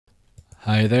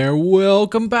Hi there,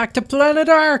 welcome back to Planet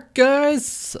Ark,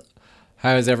 guys!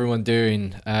 How's everyone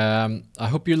doing? I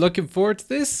hope you're looking forward to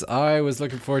this. I was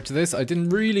looking forward to this. I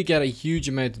didn't really get a huge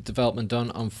amount of development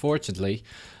done, unfortunately.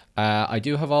 I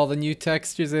do have all the new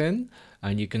textures in,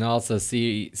 and you can also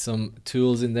see some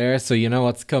tools in there, so you know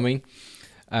what's coming.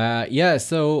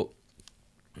 Minecraft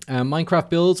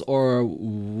builds or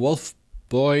Wolf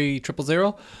Boy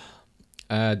 000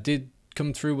 did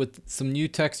come through with some new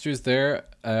textures there.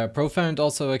 Profound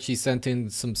also actually sent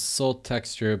in some salt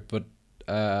texture, but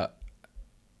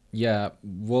yeah,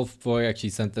 Wolf Boy actually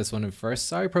sent this one in first.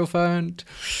 Sorry, Profound.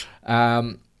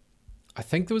 I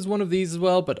think there was one of these as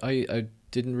well, but I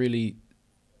didn't really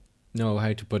know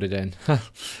how to put it in.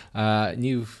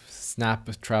 New snap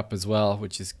trap as well,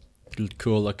 which is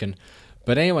cool looking.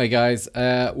 But anyway, guys,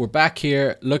 we're back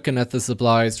here looking at the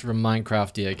supplies from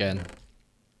minecraftia again.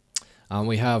 And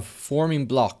we have forming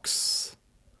blocks.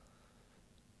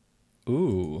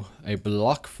 Ooh, a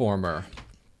block former.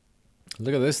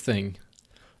 Look at this thing.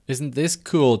 Isn't this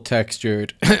cool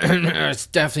textured? It's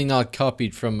definitely not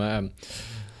copied from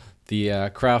the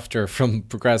crafter from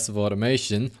Progressive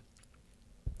Automation.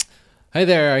 Hey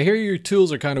there, I hear your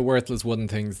tools are kind of worthless wooden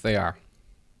things. They are.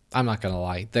 I'm not gonna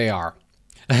lie, they are.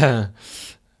 Just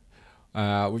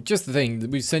the thing,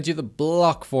 we've sent you the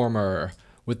block former.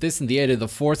 With this and the aid of the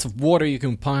force of water, you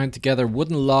can bind together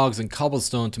wooden logs and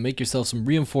cobblestone to make yourself some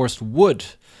reinforced wood.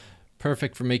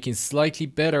 Perfect for making slightly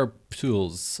better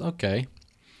tools. Okay.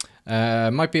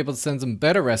 Might be able to send some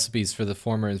better recipes for the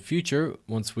former in the future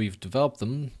once we've developed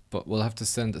them, but we'll have to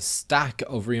send a stack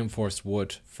of reinforced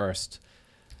wood first.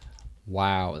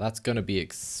 Wow, that's gonna be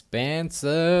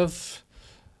expensive.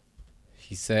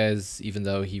 He says, even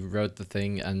though he wrote the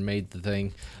thing and made the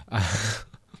thing.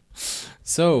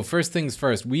 So first things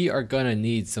first, we are gonna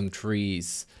need some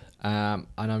trees, and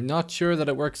I'm not sure that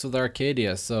it works with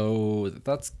Arcadia, so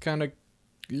that's kind of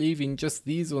leaving just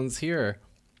these ones here.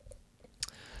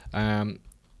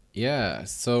 Yeah,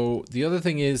 so the other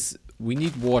thing is we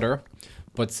need water,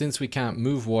 but since we can't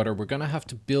move water, we're gonna have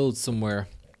to build somewhere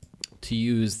to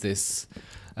use this.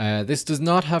 This does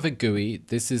not have a GUI.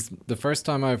 This is the first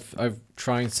time I've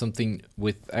tried something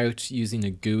without using a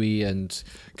GUI and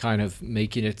kind of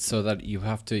making it so that you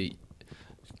have to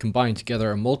combine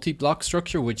together a multi-block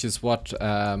structure, which is what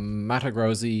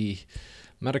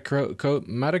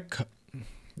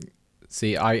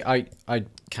See, I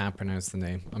can't pronounce the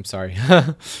name. I'm sorry.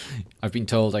 I've been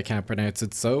told I can't pronounce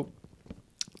it, so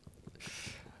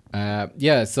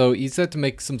yeah, so he said to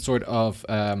make some sort of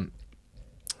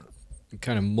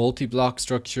kind of multi-block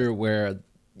structure where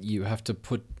you have to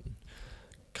put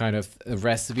kind of a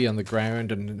recipe on the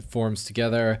ground and it forms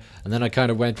together, and then I kind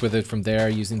of went with it from there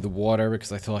using the water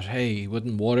because I thought, hey,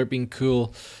 wouldn't water be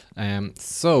cool?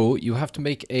 So you have to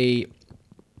make a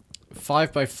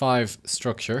 5x5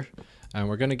 structure, and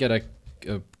we're gonna get a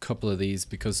couple of these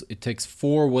because it takes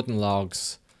 4 wooden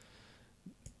logs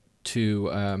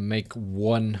to make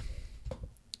one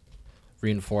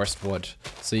reinforced wood.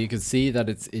 So you can see that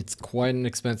it's quite an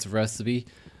expensive recipe,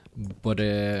 but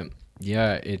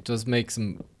yeah, it does make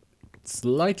some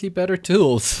slightly better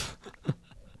tools.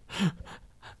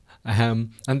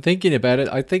 I'm thinking about it.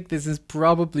 I think this is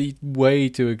probably way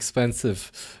too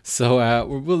expensive, so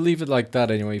we'll leave it like that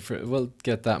anyway. We'll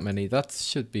get that many. That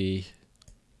should be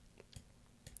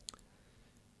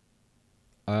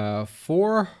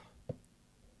 4.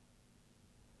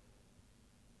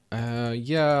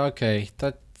 Yeah, okay.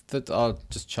 That I'll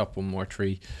just chop one more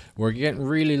tree. We're getting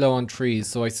really low on trees,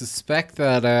 so I suspect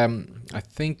that I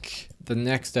think the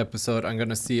next episode I'm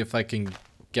gonna see if I can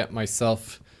get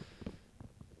myself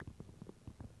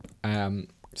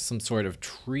some sort of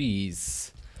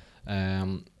trees.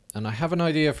 And I have an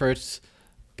idea for it,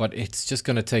 but it's just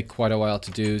gonna take quite a while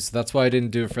to do, so that's why I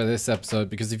didn't do it for this episode,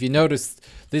 because if you notice,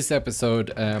 this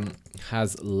episode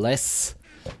has less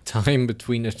time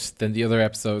between it than the other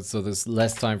episodes, so there's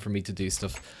less time for me to do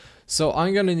stuff. So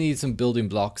I'm gonna need some building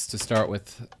blocks to start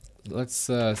with. Let's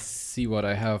see what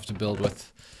I have to build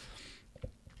with.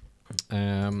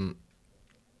 I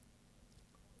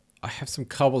have some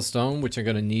cobblestone, which I'm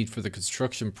gonna need for the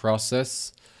construction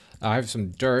process. I have some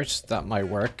dirt, that might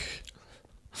work.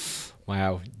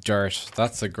 Wow, dirt,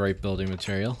 that's a great building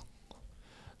material.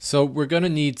 So we're gonna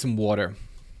need some water,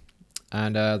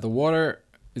 and the water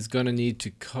is going to need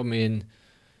to come in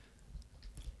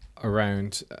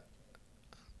around.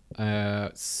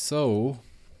 So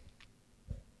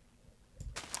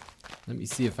let me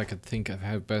see if I could think of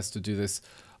how best to do this.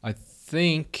 I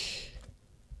think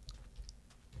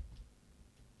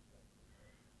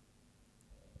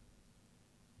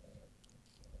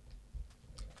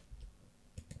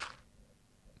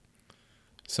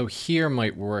So here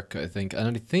might work, I think,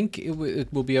 and I think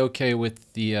it will be okay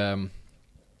with the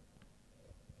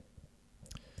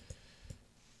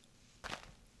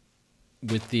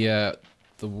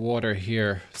water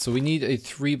here. So we need a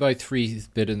 3x3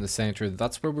 bit in the center.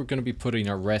 That's where we're going to be putting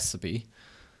our recipe.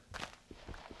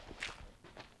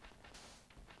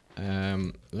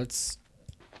 Let's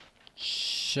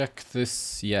check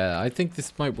this. Yeah, I think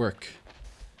this might work.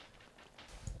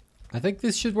 I think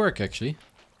this should work, actually.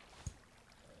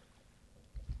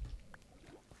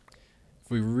 If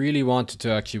we really wanted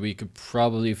to, actually, we could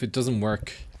probably, if it doesn't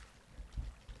work...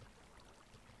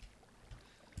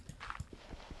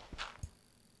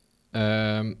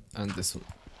 and this one.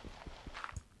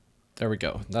 There we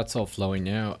go. That's all flowing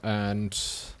now, and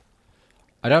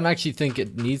I don't actually think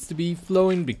it needs to be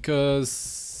flowing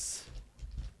because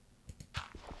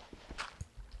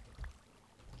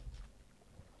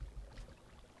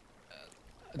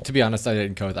to be honest, I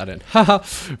didn't code that in. Haha.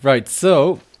 Right,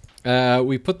 so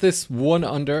we put this one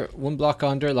block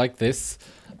under like this,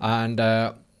 and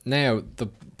now the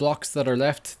blocks that are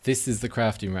left, this is the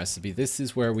crafting recipe. This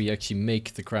is where we actually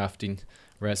make the crafting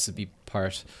recipe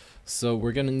part. So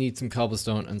we're gonna need some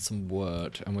cobblestone and some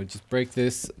wood, and we'll just break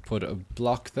this, put a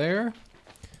block there,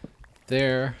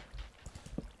 there,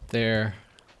 there,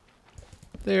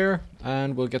 there,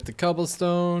 and we'll get the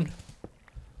cobblestone.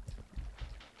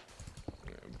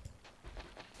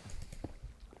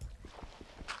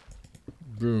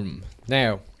 Boom.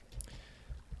 Now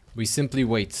we simply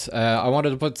wait. I wanted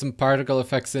to put some particle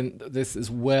effects in this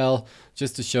as well,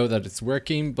 just to show that it's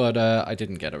working, but I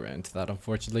didn't get around to that,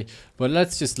 unfortunately. But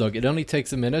let's just look. It only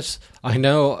takes a minute. I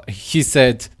know he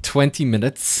said 20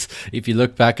 minutes, if you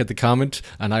look back at the comment,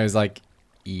 and I was like,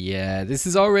 yeah, this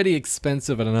is already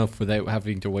expensive enough without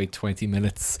having to wait 20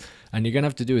 minutes. And you're going to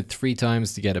have to do it 3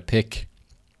 times to get a pick.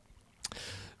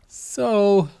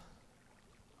 So...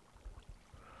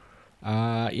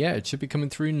 yeah, it should be coming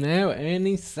through now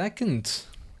any second.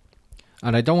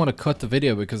 And I don't want to cut the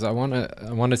video because I want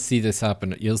to see this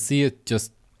happen. You'll see it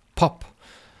just pop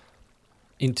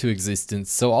into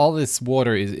existence. So all this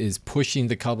water is pushing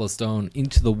the cobblestone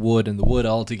into the wood and the wood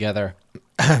all together.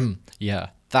 Yeah,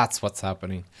 that's what's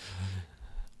happening.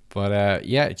 But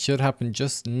yeah, it should happen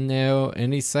just now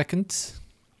any second.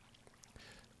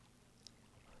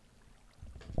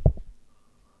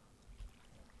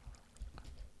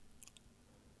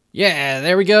 Yeah,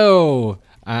 there we go.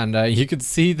 And you can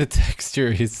see the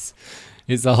texture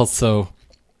is also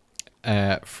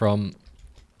from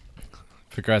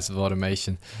progressive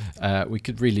automation. We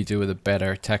could really do with a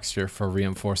better texture for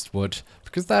reinforced wood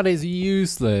because that is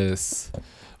useless.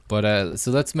 But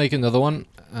so let's make another one,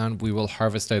 and we will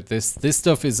harvest out this. This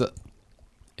stuff is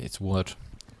it's wood.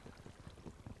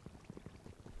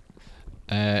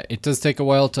 It does take a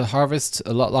while to harvest,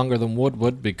 a lot longer than wood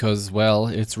would, because well,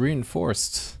 it's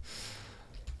reinforced.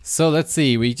 So let's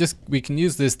see, we can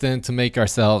use this then to make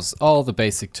ourselves all the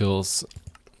basic tools,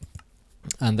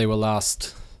 and they will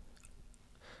last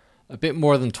a bit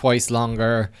more than twice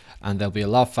longer, and they'll be a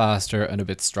lot faster and a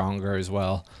bit stronger as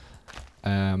well.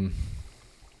 But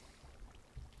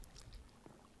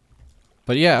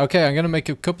yeah, okay, I'm gonna make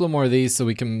a couple of more of these so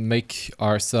we can make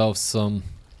ourselves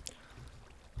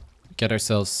get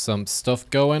ourselves some stuff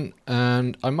going.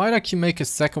 And I might actually make a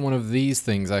second one of these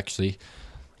things, actually,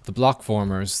 the block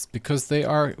formers, because they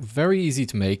are very easy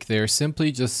to make. They're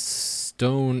simply just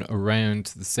stone around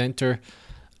the center,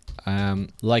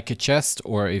 like a chest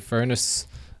or a furnace,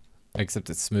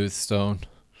 except it's smooth stone.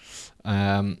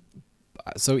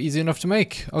 So easy enough to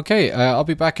make. Okay, I'll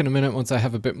be back in a minute once I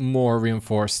have a bit more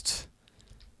reinforced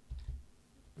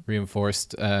wood,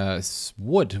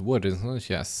 isn't it?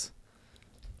 Yes.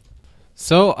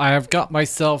 So I have got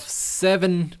myself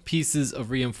 7 pieces of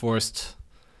reinforced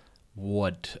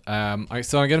wood. So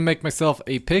I'm gonna make myself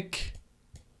a pick,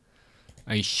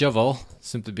 a shovel,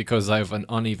 simply because I have an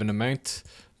uneven amount.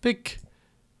 Pick.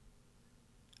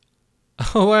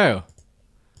 Oh wow,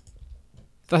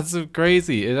 that's so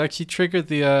crazy! It actually triggered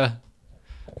the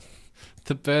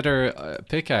better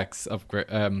pickaxe upgrade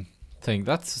thing.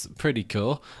 That's pretty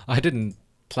cool. I didn't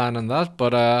plan on that,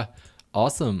 but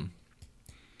awesome.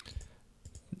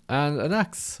 And an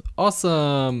axe.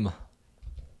 Awesome.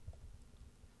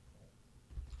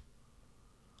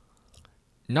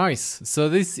 Nice. So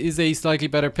this is a slightly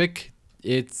better pick.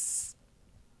 It's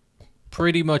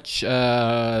pretty much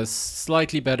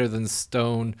slightly better than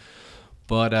stone.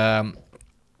 But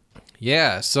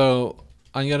yeah, so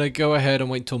I'm gonna go ahead and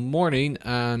wait till morning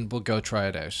and we'll go try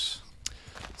it out.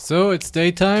 So it's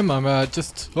daytime. I'm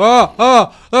just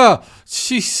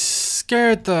she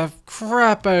scared the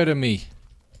crap out of me.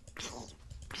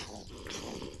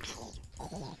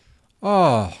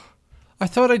 Oh, I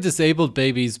thought I disabled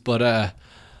babies, but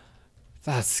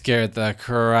that scared the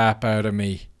crap out of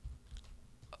me.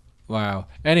 Wow.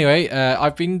 Anyway,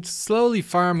 I've been slowly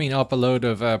farming up a load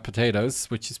of potatoes,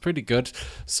 which is pretty good.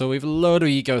 So we have a load of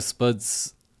eco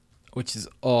spuds, which is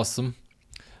awesome.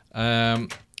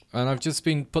 And I've just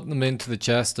been putting them into the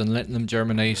chest and letting them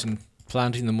germinate and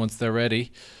planting them once they're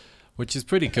ready, which is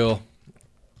pretty cool.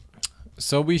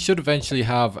 So we should eventually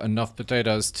have enough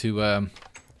potatoes to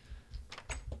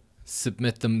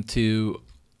submit them to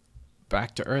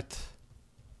back to Earth.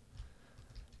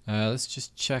 Let's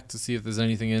just check to see if there's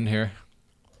anything in here.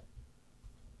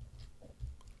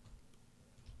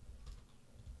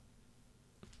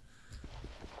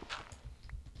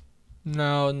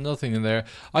 No, nothing in there.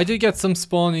 I did get some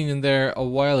spawning in there a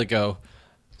while ago,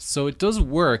 so it does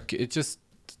work. It just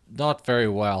not very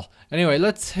well. Anyway,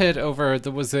 let's head over.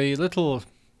 There was a little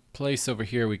place over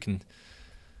here we can.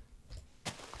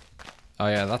 Oh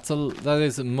yeah, that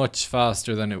is much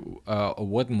faster than a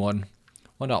wooden one.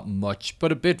 Well, not much,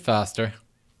 but a bit faster.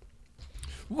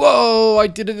 Whoa! I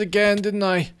did it again, didn't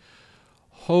I?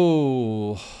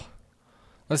 Oh,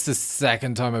 that's the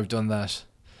second time I've done that.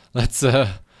 Let's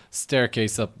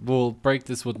staircase up. We'll break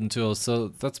this wooden tool, so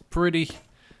that's pretty.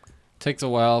 Takes a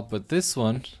while, but this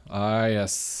one,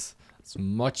 yes, it's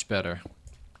much better.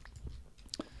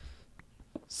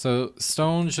 So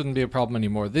stone shouldn't be a problem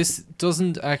anymore. This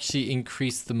doesn't actually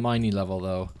increase the mining level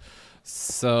though,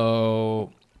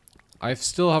 so I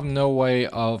still have no way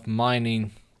of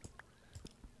mining.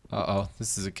 Uh-oh,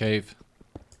 this is a cave.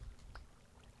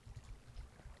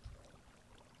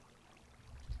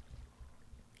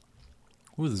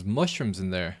 Ooh, there's mushrooms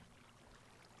in there.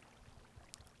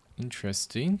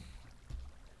 Interesting.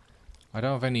 I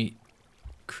don't have any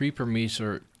creeper meat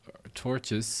or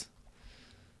torches.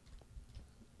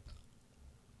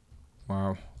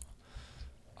 Wow.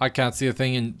 I can't see a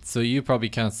thing, and so you probably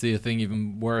can't see a thing,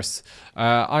 even worse.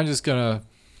 I'm just gonna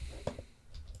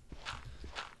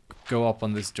go up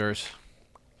on this dirt.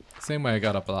 Same way I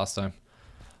got up last time.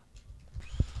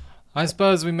 I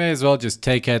suppose we may as well just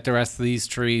take out the rest of these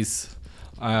trees.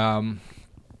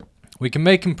 We can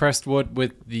make compressed wood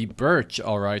with the birch,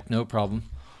 alright, no problem.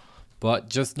 But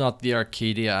just not the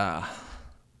Arcadia.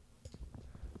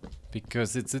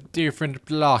 Because it's a different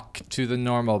block to the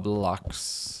normal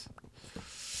blocks.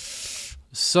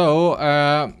 So,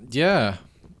 yeah.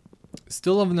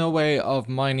 Still have no way of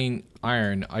mining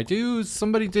iron.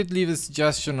 Somebody did leave a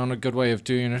suggestion on a good way of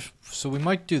doing it. So we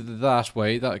might do that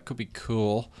way. That could be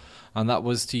cool. And that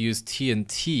was to use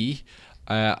TNT.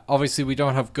 Obviously we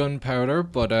don't have gunpowder,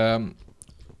 but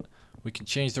we can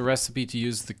change the recipe to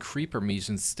use the creeper meat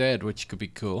instead, which could be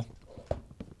cool.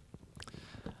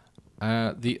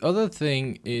 The other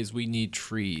thing is we need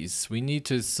trees. We need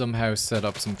to somehow set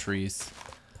up some trees.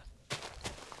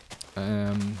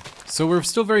 So we're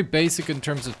still very basic in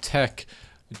terms of tech.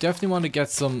 We definitely want to get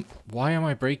some. Why am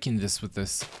I breaking this with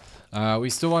this? We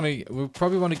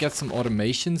probably want to get some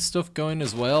automation stuff going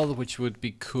as well, which would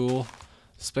be cool,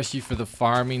 especially for the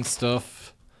farming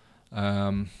stuff.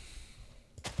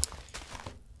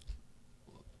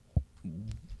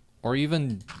 Or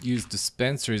even use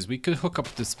dispensers. We could hook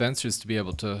up dispensers to be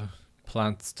able to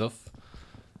plant stuff.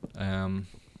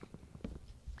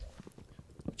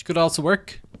 Which could also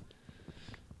work.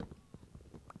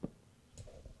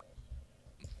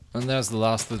 And there's the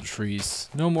last of the trees.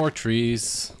 No more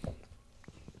trees.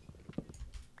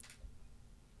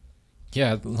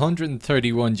 Yeah,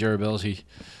 131 durability.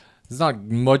 It's not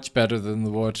much better than the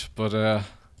wood, but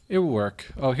it will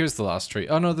work. Oh, here's the last tree.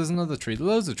 Oh no, there's another tree.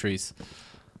 Loads of trees.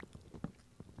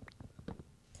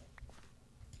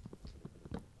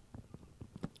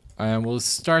 And we'll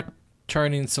start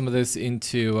turning some of this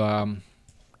into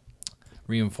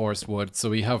reinforced wood. So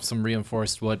we have some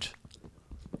reinforced wood.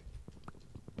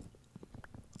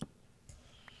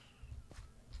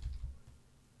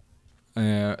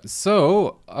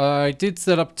 So I did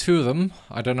set up 2 of them.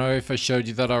 I don't know if I showed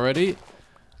you that already.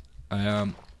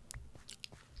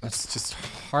 Let's just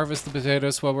harvest the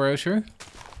potatoes while we're out here.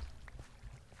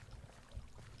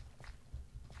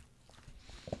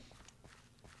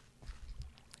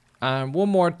 And one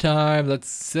more time, let's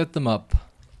set them up.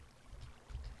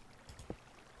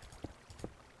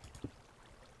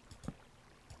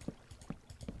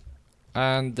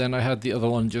 And then I had the other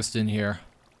one just in here.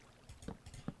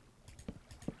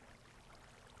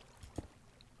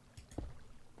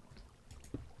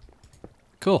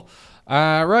 Cool.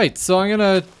 Right, so I'm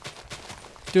gonna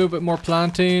do a bit more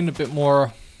planting, a bit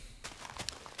more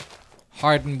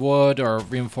hardened wood or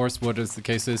reinforced wood as the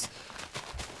case is.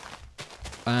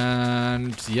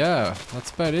 And yeah, that's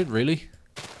about it really.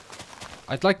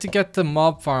 I'd like to get the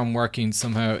mob farm working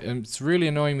somehow. It's really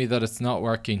annoying me that it's not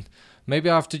working. Maybe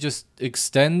I have to just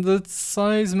extend the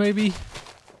size, maybe?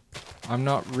 I'm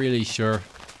not really sure.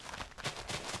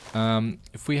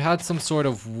 If we had some sort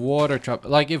of water trap,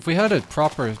 like if we had a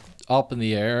proper up in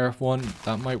the air one,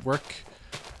 that might work.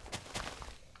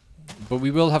 But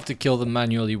we will have to kill them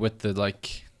manually with the,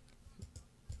 like,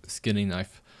 skinning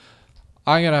knife.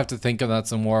 I'm gonna have to think of that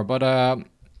some more, but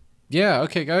yeah,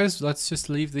 okay guys, let's just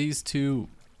leave these two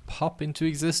pop into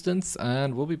existence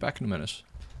and we'll be back in a minute.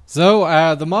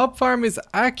 So the mob farm is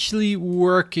actually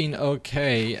working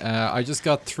okay. I just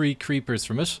got 3 creepers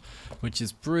from it, which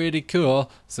is pretty cool.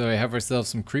 So I have ourselves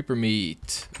some creeper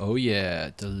meat. Oh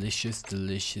yeah, delicious,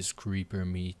 delicious creeper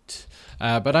meat.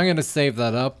 But I'm gonna save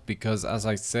that up because, as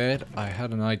I said, I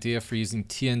had an idea for using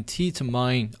TNT to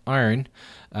mine iron.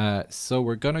 So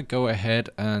we're gonna go ahead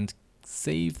and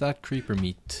save that creeper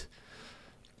meat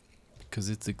because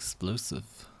it's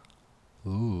explosive.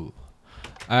 Ooh.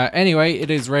 Anyway, it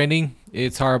is raining.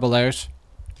 It's horrible out.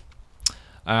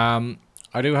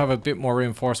 I do have a bit more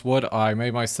reinforced wood. I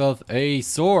made myself a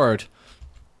sword.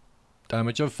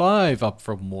 Damage of 5 up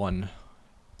from 1.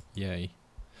 Yay.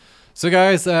 So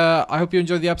guys, I hope you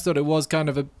enjoyed the episode. It was kind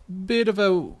of a bit of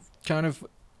a kind of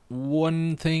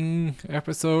one thing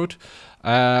episode.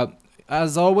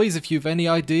 As always, if you have any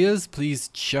ideas, please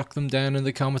chuck them down in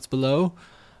the comments below.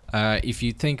 If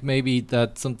you think maybe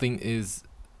that something is,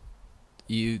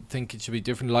 you think it should be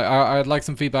different, like I'd like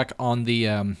some feedback on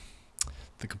the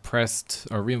compressed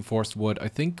or reinforced wood. I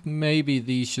think maybe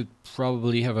these should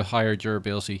probably have a higher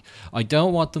durability. I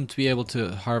don't want them to be able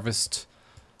to harvest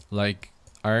like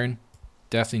iron,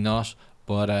 definitely not,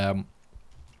 but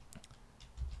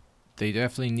they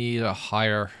definitely need a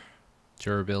higher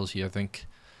durability, I think.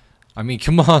 I mean,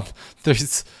 come on,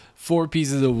 there's 4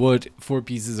 pieces of wood, 4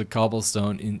 pieces of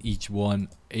cobblestone in each one.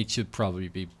 It should probably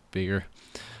be bigger.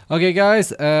 Okay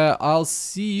guys, I'll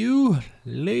see you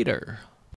later.